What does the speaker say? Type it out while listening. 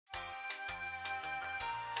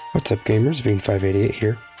What's up gamers, Veen588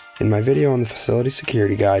 here. In my video on the facility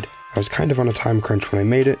security guide, I was kind of on a time crunch when I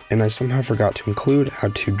made it, and I somehow forgot to include how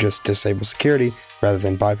to just disable security rather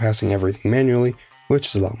than bypassing everything manually, which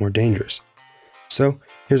is a lot more dangerous. So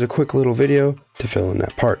here's a quick little video to fill in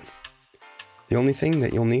that part. The only thing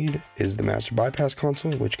that you'll need is the master bypass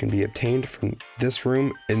console, which can be obtained from this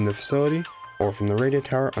room in the facility or from the radio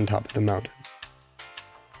tower on top of the mountain.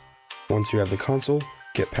 Once you have the console,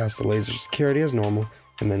 get past the laser security as normal,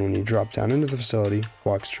 and then when you drop down into the facility,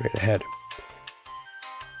 walk straight ahead.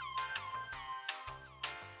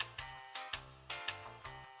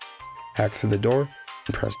 Hack through the door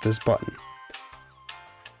and press this button.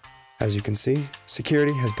 As you can see,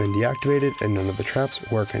 security has been deactivated and none of the traps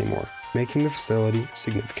work anymore, making the facility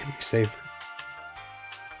significantly safer.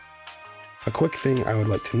 A quick thing I would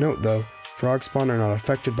like to note though, frog spawn are not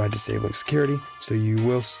affected by disabling security, so you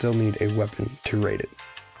will still need a weapon to raid it.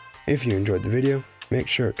 If you enjoyed the video, make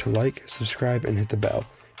sure to like, subscribe, and hit the bell.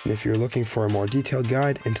 And if you're looking for a more detailed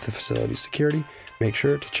guide into the facility's security, make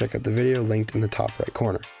sure to check out the video linked in the top right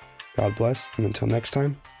corner. God bless, and until next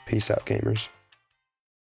time, peace out gamers.